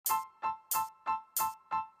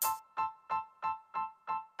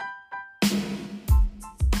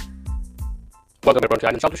Welcome everyone to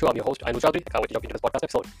Anil Chaudhary Show. I'm your host, Anil Chaudhary. I can't wait to jump into this podcast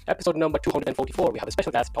episode. Episode number 244, we have a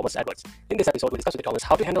special guest, Thomas Edwards. In this episode, we discuss with Thomas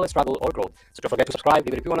how to handle a struggle or growth. So don't forget to subscribe,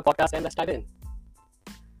 leave a review on the podcast, and let's dive in.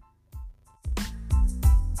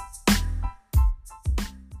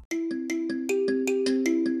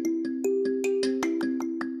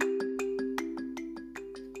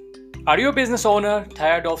 Are you a business owner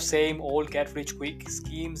tired of same old get-rich-quick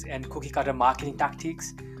schemes and cookie-cutter marketing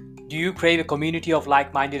tactics? Do you crave a community of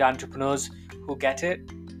like-minded entrepreneurs who get it?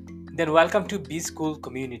 Then welcome to B School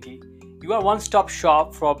Community. You are one-stop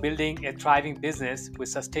shop for building a thriving business with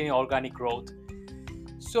sustaining organic growth.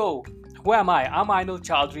 So, who am I? I'm Anil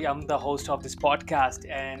Chaudhary. I'm the host of this podcast,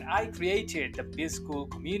 and I created the B School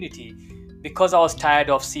Community because I was tired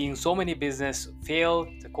of seeing so many business fail,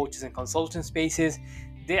 the coaches and consultant spaces.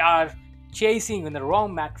 They are chasing in the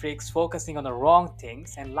wrong metrics, focusing on the wrong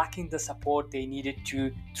things, and lacking the support they needed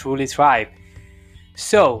to truly thrive.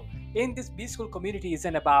 So, in this B School community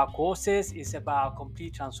isn't about courses, it's about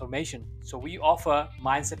complete transformation. So we offer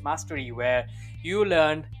Mindset Mastery where you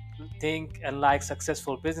learn, think, and like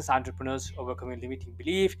successful business entrepreneurs, overcoming limiting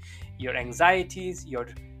belief, your anxieties, your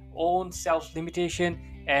own self-limitation,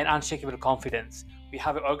 and unshakable confidence. We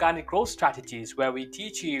have organic growth strategies where we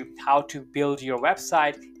teach you how to build your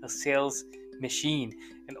website, a sales machine.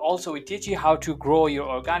 And also we teach you how to grow your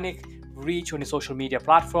organic reach on a social media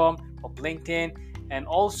platform of LinkedIn. And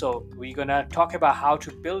also we're gonna talk about how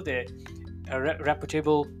to build a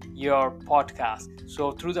reputable your podcast.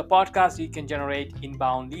 So through the podcast, you can generate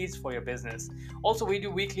inbound leads for your business. Also, we do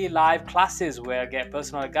weekly live classes where get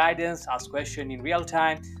personal guidance, ask questions in real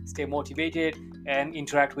time, stay motivated, and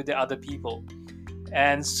interact with the other people.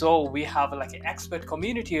 And so we have like an expert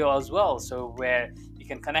community as well, so where you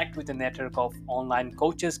can connect with a network of online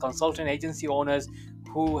coaches, consultant agency owners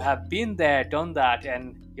who have been there, done that,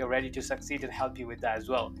 and you're ready to succeed and help you with that as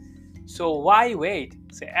well. So why wait?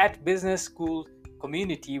 So at Business School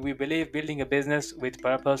Community, we believe building a business with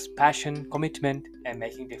purpose, passion, commitment, and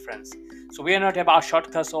making difference. So we are not about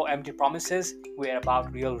shortcuts or empty promises. We are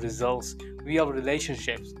about real results, real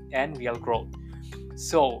relationships, and real growth.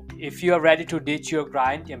 So if you are ready to ditch your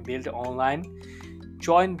grind and build online,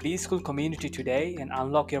 join B School Community today and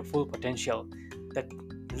unlock your full potential. The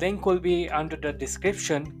link will be under the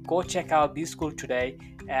description. Go check out B School today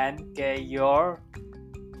and get your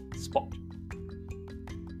spot.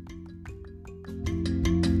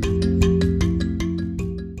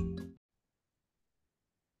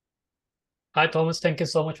 Hi, Thomas. Thank you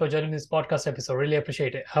so much for joining this podcast episode. Really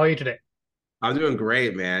appreciate it. How are you today? I'm doing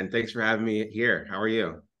great, man. Thanks for having me here. How are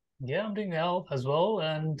you? Yeah, I'm doing well as well.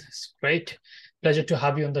 And it's great pleasure to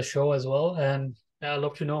have you on the show as well. And I'd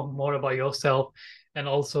love to know more about yourself. And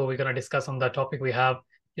also we're going to discuss on the topic we have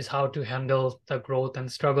is how to handle the growth and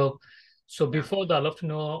struggle. So before that, I'd love to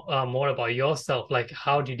know more about yourself. Like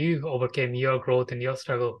how did you overcome your growth and your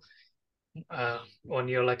struggle on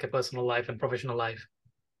your like a personal life and professional life?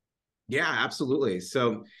 Yeah, absolutely.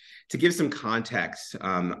 So to give some context,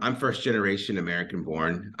 I'm first generation American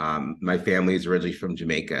born. My family is originally from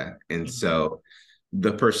Jamaica. And so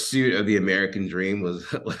the pursuit of the American dream was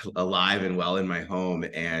alive and well in my home.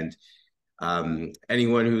 And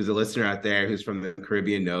anyone who's a listener out there who's from the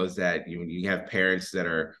Caribbean knows that you have parents that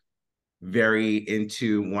are very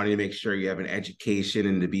into wanting to make sure you have an education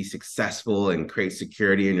and to be successful and create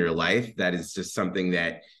security in your life. That is just something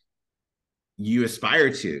that you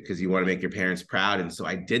aspire to because you want to make your parents proud. And so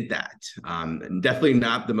I did that. Definitely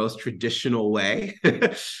not the most traditional way.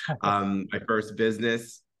 My first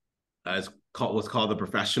business was called the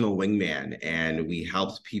Professional Wingman. And we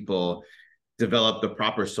helped people develop the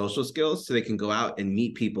proper social skills so they can go out and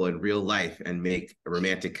meet people in real life and make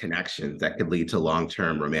romantic connections that could lead to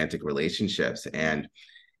long-term romantic relationships. And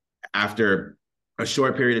after a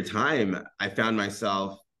short period of time, I found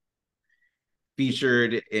myself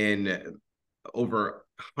featured in over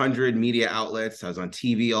 100 media outlets. I was on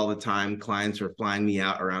TV all the time. Clients were flying me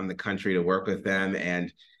out around the country to work with them.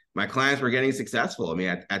 And my clients were getting successful. I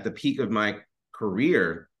mean, at the peak of my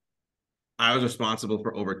career, I was responsible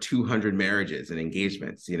for over 200 marriages and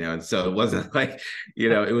engagements, and so it wasn't like,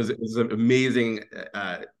 it was an amazing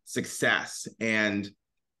success. And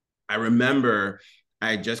I remember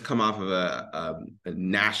I had just come off of a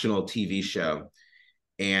national TV show,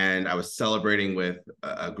 and I was celebrating with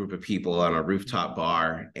a group of people on a rooftop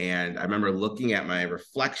bar. And I remember looking at my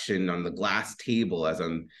reflection on the glass table as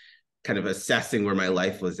I'm kind of assessing where my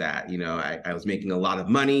life was at. I was making a lot of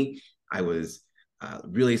money. I was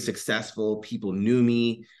really successful. People knew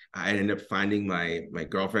me. I ended up finding my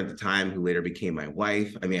girlfriend at the time, who later became my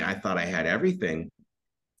wife. I mean, I thought I had everything.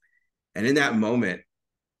 And in that moment,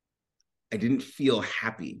 I didn't feel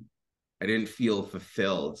happy. I didn't feel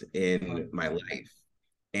fulfilled in my life.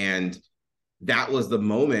 And that was the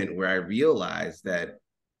moment where I realized that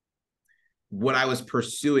what I was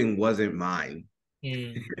pursuing wasn't mine.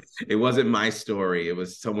 Mm. It wasn't my story. It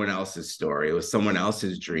was someone else's story. It was someone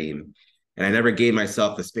else's dream. And I never gave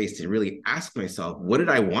myself the space to really ask myself, what did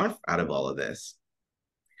I want out of all of this?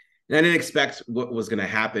 And I didn't expect what was going to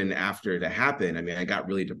happen after to happen. I mean, I got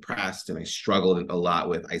really depressed and I struggled a lot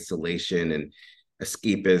with isolation and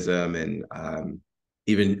escapism and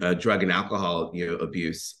even drug and alcohol,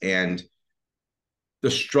 abuse. And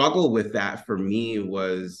the struggle with that for me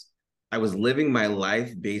was I was living my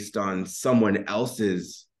life based on someone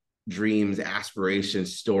else's dreams,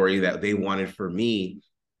 aspirations, story that they wanted for me.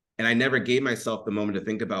 And I never gave myself the moment to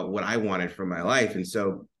think about what I wanted from my life. And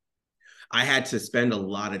so I had to spend a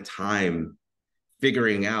lot of time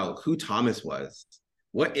figuring out who Thomas was.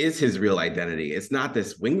 What is his real identity? It's not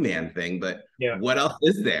this wingman thing, but Yeah. what else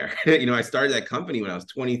is there? I started that company when I was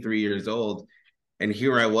 23 years old. And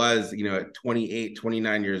here I was, at 28,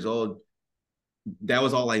 29 years old. That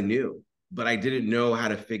was all I knew, but I didn't know how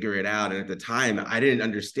to figure it out. And at the time, I didn't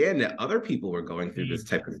understand that other people were going through this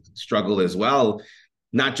type of struggle as well,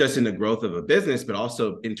 not just in the growth of a business, but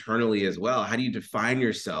also internally as well. How do you define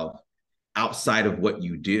yourself outside of what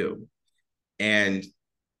you do? And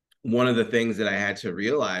one of the things that I had to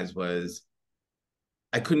realize was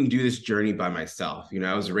I couldn't do this journey by myself.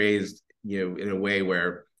 I was raised, in a way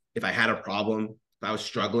where if I had a problem, if I was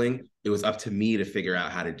struggling, it was up to me to figure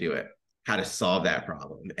out how to do it, how to solve that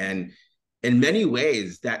problem. And in many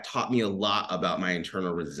ways, that taught me a lot about my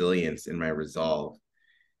internal resilience and my resolve.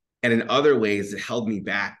 And in other ways, it held me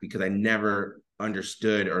back because I never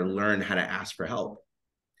understood or learned how to ask for help.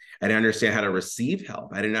 I didn't understand how to receive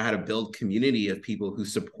help. I didn't know how to build community of people who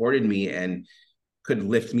supported me and could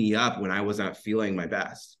lift me up when I was not feeling my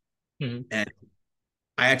best. Mm-hmm. And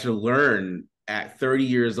I had to learn at 30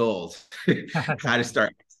 years old how to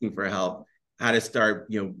start asking for help, how to start,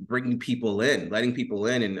 bringing people in, letting people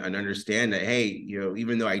in and understand that, hey,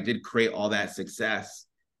 even though I did create all that success,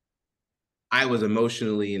 I was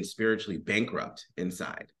emotionally and spiritually bankrupt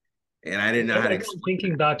inside. And I didn't know how to Everyone explain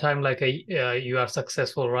thinking that time like you are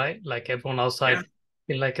successful, right? Like everyone outside that.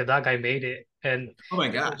 feel like that guy made it, and Oh my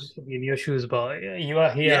you gosh. want to be in your shoes, but you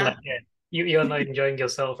are here Yeah. like you're not enjoying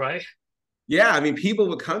yourself, right? Yeah. I mean, people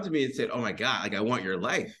would come to me and say, oh my God, like I want your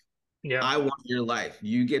life. Yeah. I want your life.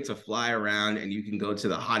 You get to fly around and you can go to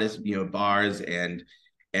the hottest, bars and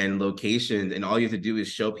locations, and all you have to do is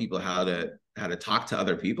show people how to talk to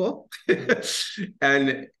other people.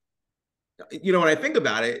 And when I think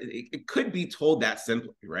about it, it could be told that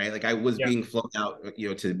simply, right? Like I was Yeah. being flown out,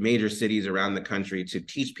 to major cities around the country to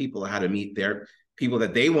teach people how to meet their people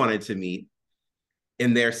that they wanted to meet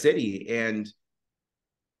in their city. And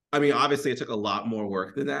I mean, obviously, it took a lot more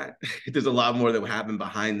work than that. There's a lot more that happened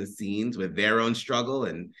behind the scenes with their own struggle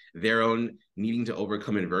and their own needing to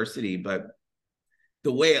overcome adversity. But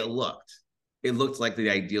the way it looked like the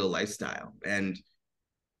ideal lifestyle. And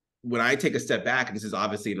when I take a step back, and this is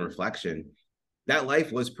obviously in reflection, that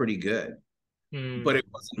life was pretty good, but it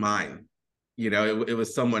wasn't mine. It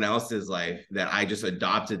was someone else's life that I just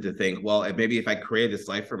adopted to think, well, maybe if I created this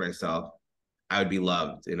life for myself, I would be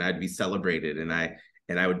loved and I'd be celebrated and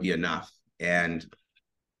I would be enough. And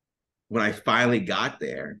when I finally got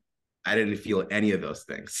there, I didn't feel any of those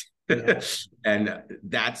things. Yeah. And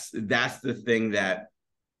that's the thing that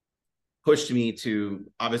pushed me to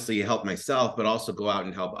obviously help myself, but also go out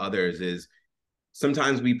and help others. Is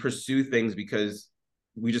sometimes we pursue things because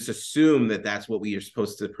we just assume that that's what we are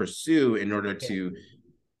supposed to pursue in order to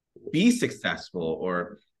be successful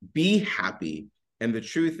or be happy. And the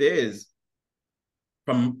truth is,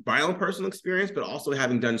 from my own personal experience, but also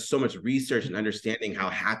having done so much research and understanding how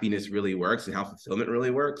happiness really works and how fulfillment really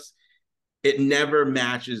works, it never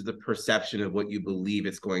matches the perception of what you believe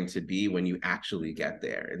it's going to be when you actually get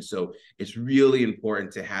there. And so it's really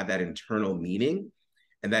important to have that internal meaning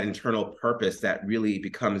and that internal purpose that really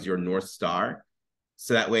becomes your North Star.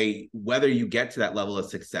 So that way, whether you get to that level of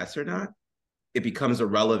success or not, it becomes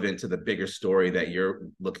irrelevant to the bigger story that you're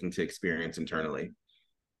looking to experience internally.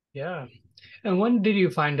 Yeah. And when did you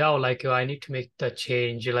find out like, oh, I need to make the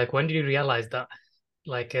change? Like, when did you realize that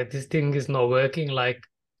like this thing is not working? Like,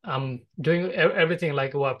 I'm doing everything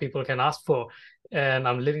like what people can ask for, and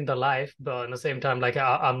I'm living the life, but at the same time, like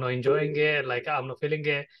I'm not enjoying it. Like I'm not feeling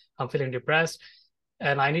it. I'm feeling depressed,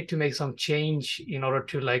 and I need to make some change in order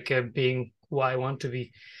to like being who I want to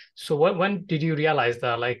be. So when did you realize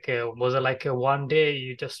that? Like, was it like one day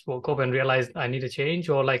you just woke up and realized I need a change,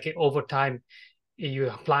 or like over time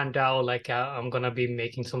you planned out like I'm gonna be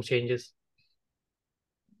making some changes?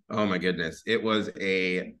 Oh my goodness. It was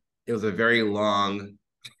a it was a very long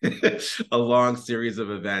a long series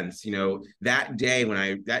of events. That day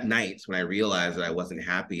that night when I realized that I wasn't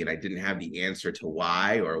happy and I didn't have the answer to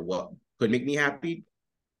why or what could make me happy,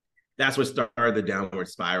 that's what started the downward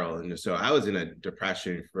spiral. And so I was in a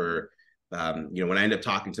depression for when I ended up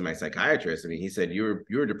talking to my psychiatrist. I mean, he said you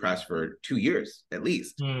were depressed for 2 years at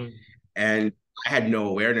least. Mm. And I had no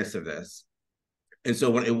awareness of this. And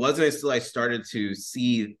so when it wasn't until I started to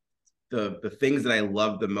see the things that I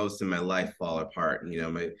loved the most in my life fall apart.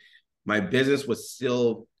 And, my business was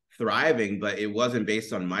still thriving, but it wasn't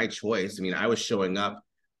based on my choice. I mean, I was showing up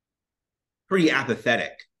pretty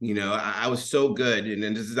apathetic. I was so good, and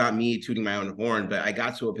this is not me tooting my own horn, but I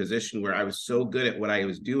got to a position where I was so good at what I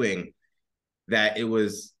was doing that I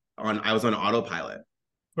was on autopilot.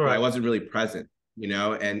 Right. But I wasn't really present,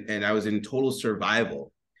 and I was in total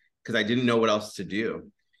survival because I didn't know what else to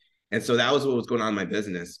do. And so that was what was going on in my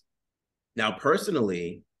business. Now,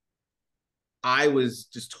 personally, I was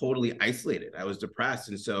just totally isolated. I was depressed.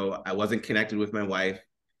 And so I wasn't connected with my wife.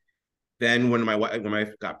 Then when my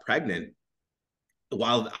wife got pregnant,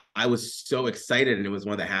 while I was so excited and it was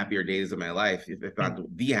one of the happier days of my life, if not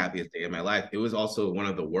the happiest day of my life, it was also one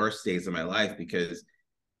of the worst days of my life because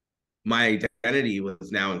my identity was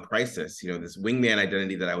now in crisis. This wingman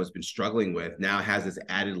identity that I was been struggling with now has this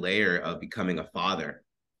added layer of becoming a father.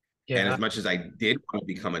 Yeah. And as much as I did want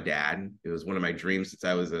to become a dad, it was one of my dreams since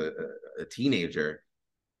I was a teenager,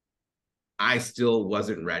 I still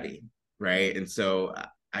wasn't ready, right? And so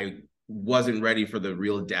I wasn't ready for the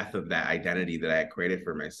real death of that identity that I had created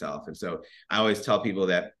for myself. And so I always tell people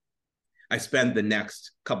that I spent the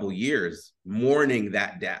next couple years mourning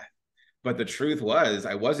that death. But the truth was,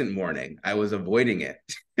 I wasn't mourning. I was avoiding it.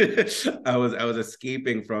 I was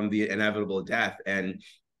escaping from the inevitable death. And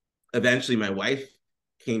eventually my wife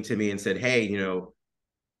came to me and said, hey,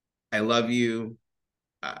 I love you.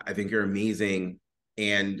 I think you're amazing.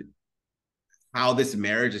 And how this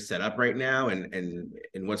marriage is set up right now and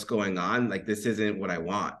what's going on, like, this isn't what I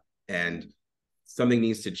want. And something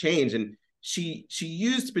needs to change. And she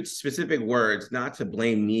used specific words, not to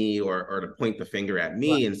blame me or to point the finger at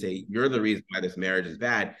me. Right. And say, you're the reason why this marriage is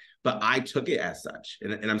bad. But I took it as such.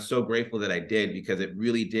 And I'm so grateful that I did, because it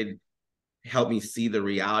really did help me see the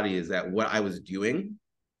reality is that what I was doing,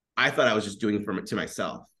 I thought I was just doing to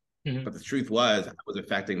myself. Mm-hmm. But the truth was, I was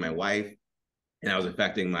affecting my wife and I was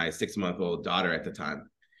affecting my 6-month-old daughter at the time.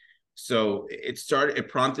 So it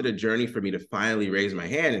prompted a journey for me to finally raise my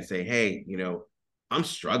hand and say, hey, I'm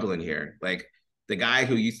struggling here. Like, the guy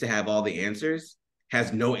who used to have all the answers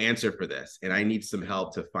has no answer for this. And I need some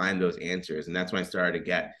help to find those answers. And that's when I started to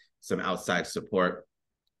get some outside support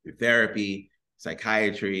through therapy,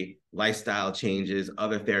 psychiatry, lifestyle changes,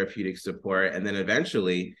 other therapeutic support. And then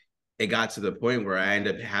eventually it got to the point where I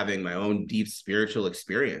ended up having my own deep spiritual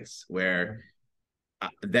experience where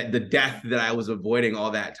that the death that I was avoiding all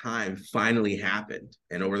that time finally happened.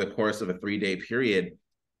 And over the course of a 3-day period,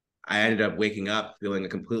 I ended up waking up feeling a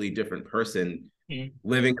completely different person,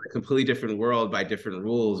 living in a completely different world by different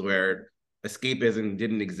rules, where escapism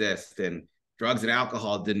didn't exist and drugs and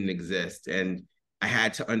alcohol didn't exist. And I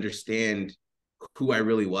had to understand who I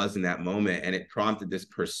really was in that moment. And it prompted this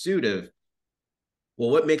pursuit of, well,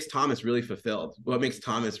 what makes Thomas really fulfilled? What makes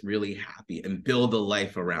Thomas really happy? And build a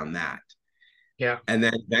life around that. Yeah. And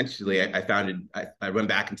then eventually I went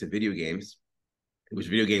back into video games, which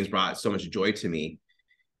video games brought so much joy to me.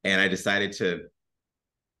 And I decided to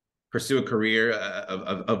pursue a career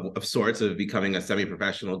of sorts of becoming a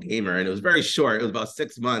semi-professional gamer. And it was very short. It was about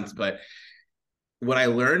 6 months. But what I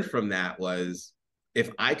learned from that was, if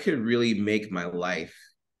I could really make my life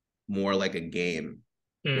more like a game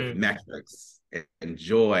with metrics and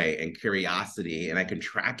joy and curiosity, and I can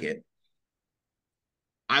track it,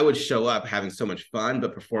 I would show up having so much fun,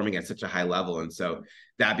 but performing at such a high level. And so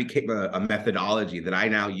that became a methodology that I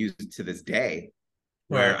now use to this day,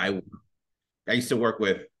 where I used to work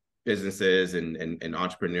with businesses and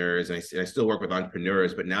entrepreneurs, and I still work with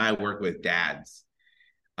entrepreneurs, but now I work with dads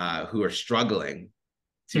who are struggling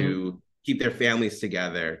to keep their families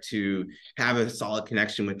together, to have a solid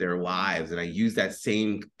connection with their wives. And I use that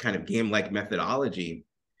same kind of game-like methodology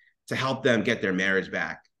to help them get their marriage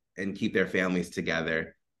back and keep their families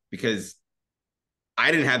together, because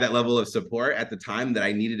I didn't have that level of support at the time that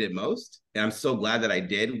I needed it most. And I'm so glad that I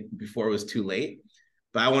did before it was too late.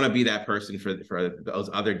 But I want to be that person for those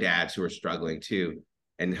other dads who are struggling too,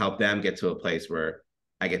 and help them get to a place where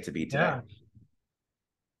I get to be today. Yeah.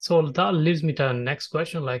 So that leads me to the next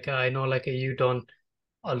question. Like, I know, like, you done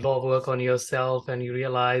a lot of work on yourself and you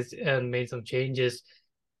realized and made some changes.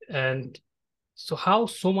 And so how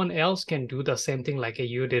someone else can do the same thing like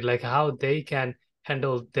you did, like how they can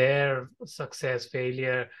handle their success,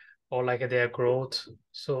 failure, or like their growth.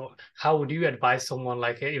 So how would you advise someone,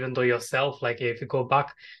 like even though yourself, like if you go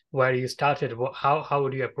back where you started, how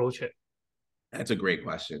would you approach it? That's a great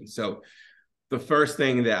question. So the first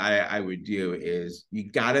thing that I would do is you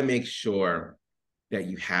got to make sure that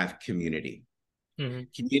you have community. Mm-hmm.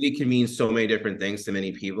 Community can mean so many different things to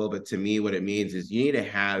many people, but to me, what it means is you need to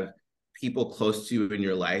have people close to you in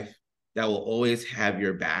your life that will always have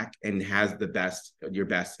your back and has your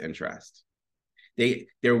best interest.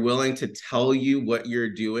 They're willing to tell you what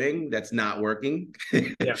you're doing that's not working.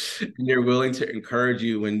 Yeah. They're willing to encourage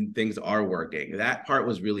you when things are working. That part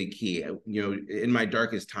was really key. In my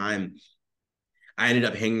darkest time, I ended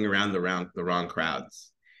up hanging around the wrong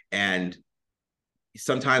crowds. And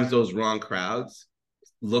sometimes those wrong crowds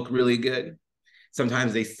look really good.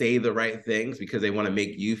 Sometimes they say the right things because they want to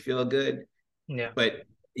make you feel good. Yeah. But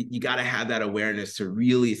you got to have that awareness to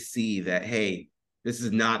really see that, hey, this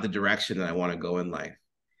is not the direction that I want to go in life.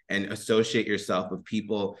 And associate yourself with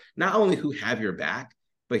people not only who have your back,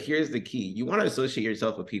 but here's the key: you want to associate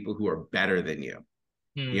yourself with people who are better than you.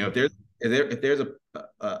 You know, if there's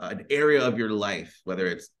an area of your life, whether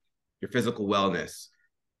it's your physical wellness,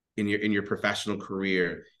 in your professional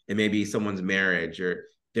career, it may be someone's marriage or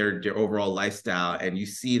their overall lifestyle, and you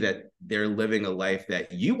see that they're living a life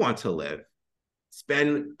that you want to live,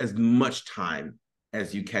 spend as much time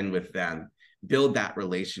as you can with them, build that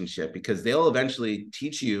relationship, because they'll eventually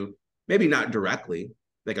teach you, maybe not directly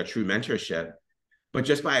like a true mentorship, but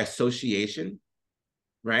just by association,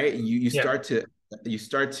 right? You start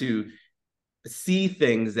to see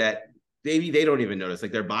things that maybe they don't even notice,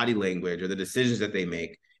 like their body language or the decisions that they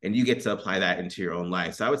make, and you get to apply that into your own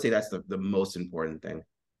life. So I would say that's the most important thing.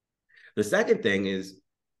 The second thing is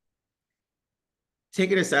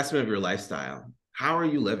take an assessment of your lifestyle. How are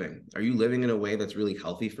you living? Are you living in a way that's really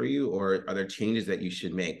healthy for you, or are there changes that you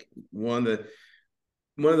should make? One of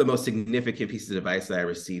the most significant pieces of advice that I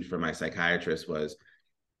received from my psychiatrist was,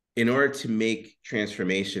 in order to make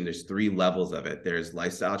transformation, there's 3 levels of it. There's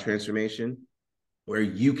lifestyle transformation, where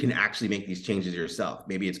you can actually make these changes yourself.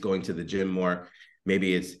 Maybe it's going to the gym more.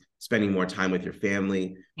 Maybe it's spending more time with your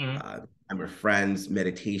family, time with friends,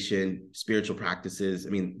 meditation, spiritual practices. I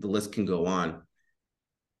mean, the list can go on.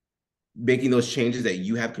 Making those changes that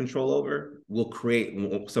you have control over will create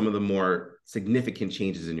some of the more significant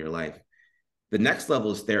changes in your life. The next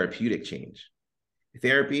level is therapeutic change.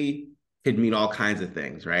 Therapy could mean all kinds of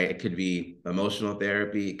things, right? It could be emotional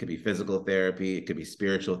therapy, it could be physical therapy, it could be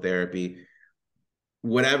spiritual therapy.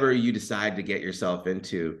 Whatever you decide to get yourself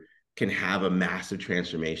into can have a massive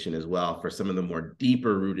transformation as well for some of the more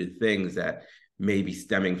deeper rooted things that may be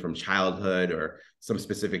stemming from childhood or some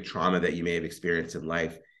specific trauma that you may have experienced in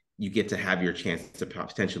life. You get to have your chance to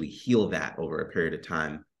potentially heal that over a period of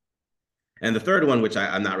time. And the third one, which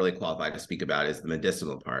I'm not really qualified to speak about, is the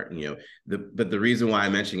medicinal part. But the reason why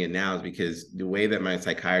I'm mentioning it now is because the way that my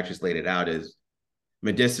psychiatrist laid it out is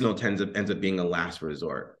medicinal ends up being a last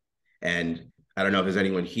resort. And I don't know if there's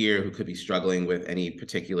anyone here who could be struggling with any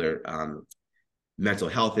particular mental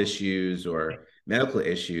health issues or medical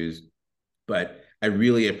issues, but I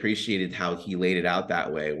really appreciated how he laid it out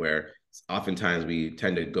that way, where oftentimes we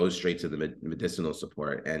tend to go straight to the medicinal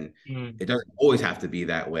support, and it doesn't always have to be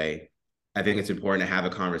that way. I think it's important to have a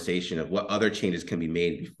conversation of what other changes can be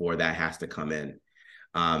made before that has to come in.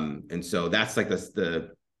 And so that's like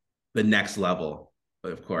the next level,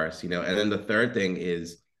 of course, and then the third thing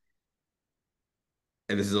is,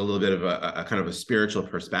 and this is a little bit of a kind of a spiritual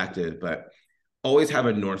perspective, but always have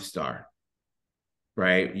a North Star,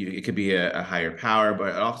 right? It could be a higher power, but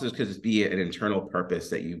it also could just be an internal purpose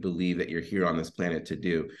that you believe that you're here on this planet to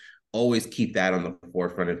do. Always keep that on the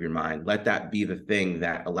forefront of your mind. Let that be the thing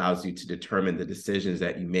that allows you to determine the decisions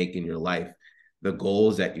that you make in your life, the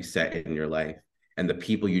goals that you set in your life, and the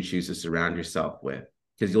people you choose to surround yourself with.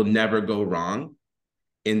 Because you'll never go wrong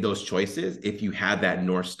in those choices if you have that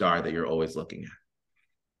North Star that you're always looking at.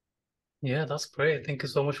 Yeah, that's great. Thank you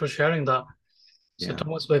so much for sharing that. So, Yeah.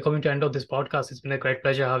 Thomas, we're coming to the end of this podcast. It's been a great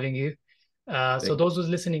pleasure having you. So those who's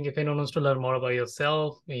listening, if anyone wants to learn more about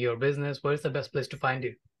yourself, your business, where is the best place to find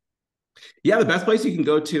you? Yeah, the best place you can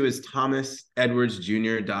go to is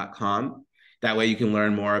thomasedwardsjr.com. That way you can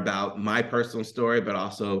learn more about my personal story, but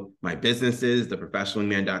also my businesses,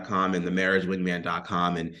 theprofessionalwingman.com and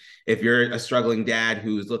themarriagewingman.com. And if you're a struggling dad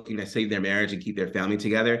who's looking to save their marriage and keep their family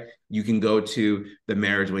together, you can go to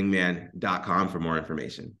themarriagewingman.com for more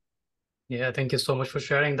information. Yeah, thank you so much for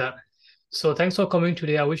sharing that. So thanks for coming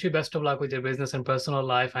today. I wish you best of luck with your business and personal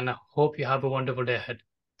life, and I hope you have a wonderful day ahead.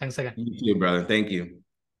 Thanks again. You too, brother. Thank you.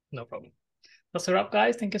 No problem. That's a wrap,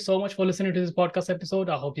 guys. Thank you so much for listening to this podcast episode.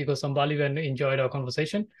 I hope you got some value and enjoyed our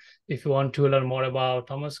conversation. If you want to learn more about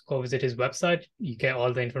Thomas, go visit his website. You get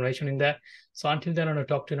all the information in there. So until then, I'm going to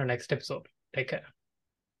talk to you in the next episode. Take care.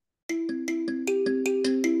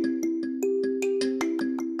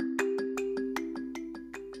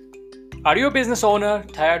 Are you a business owner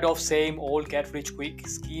tired of same old get-rich-quick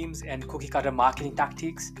schemes and cookie-cutter marketing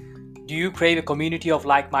tactics? Do you crave a community of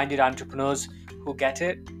like-minded entrepreneurs who get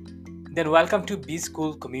it? Then welcome to B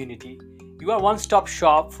School Community. You are one-stop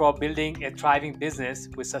shop for building a thriving business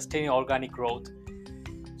with sustaining organic growth.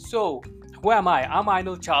 So, who am I? I'm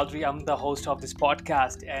Ainul Chaudhary. I'm the host of this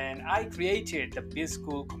podcast, and I created the B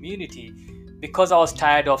School Community because I was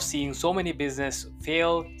tired of seeing so many business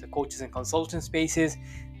fail. The coaches and consultant spaces,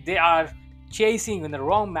 they are chasing in the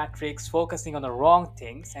wrong metrics, focusing on the wrong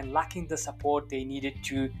things, and lacking the support they needed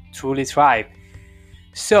to truly thrive.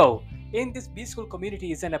 So, in this B School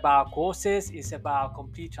Community isn't about courses, it's about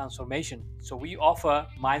complete transformation. So we offer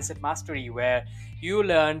Mindset Mastery, where you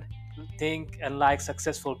learn, think, and like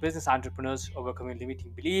successful business entrepreneurs, overcoming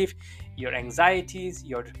limiting belief, your anxieties,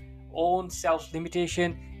 your own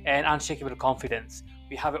self-limitation, and unshakable confidence.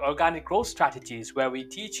 We have organic growth strategies where we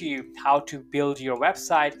teach you how to build your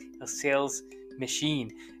website, a sales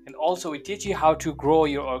machine. And also we teach you how to grow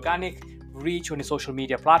your organic reach on a social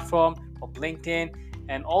media platform of LinkedIn.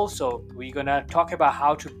 And also we're gonna talk about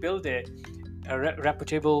how to build a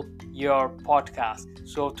reputable your podcast.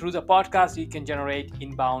 So through the podcast you can generate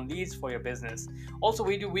inbound leads for your business. Also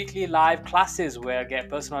we do weekly live classes where get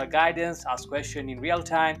personal guidance, ask questions in real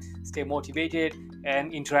time, stay motivated,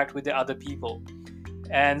 and interact with the other people.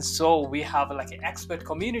 And so we have like an expert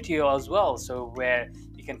community as well, so where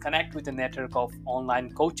you can connect with a network of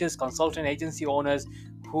online coaches, consultant agency owners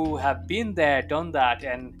who have been there, done that,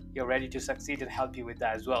 and you're ready to succeed and help you with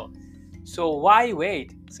that as well. So why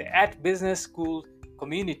wait? So at Business School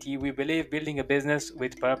Community, we believe building a business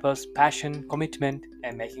with purpose, passion, commitment,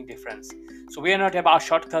 and making difference. So we are not about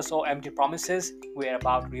shortcuts or empty promises. We are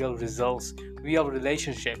about real results, real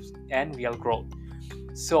relationships, and real growth.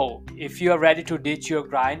 So if you are ready to ditch your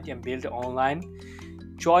grind and build online,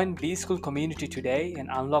 join B School Community today and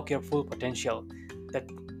unlock your full potential. The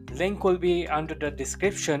link will be under the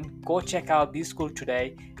description. Go check out B School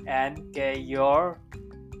today and get your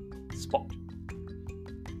spot.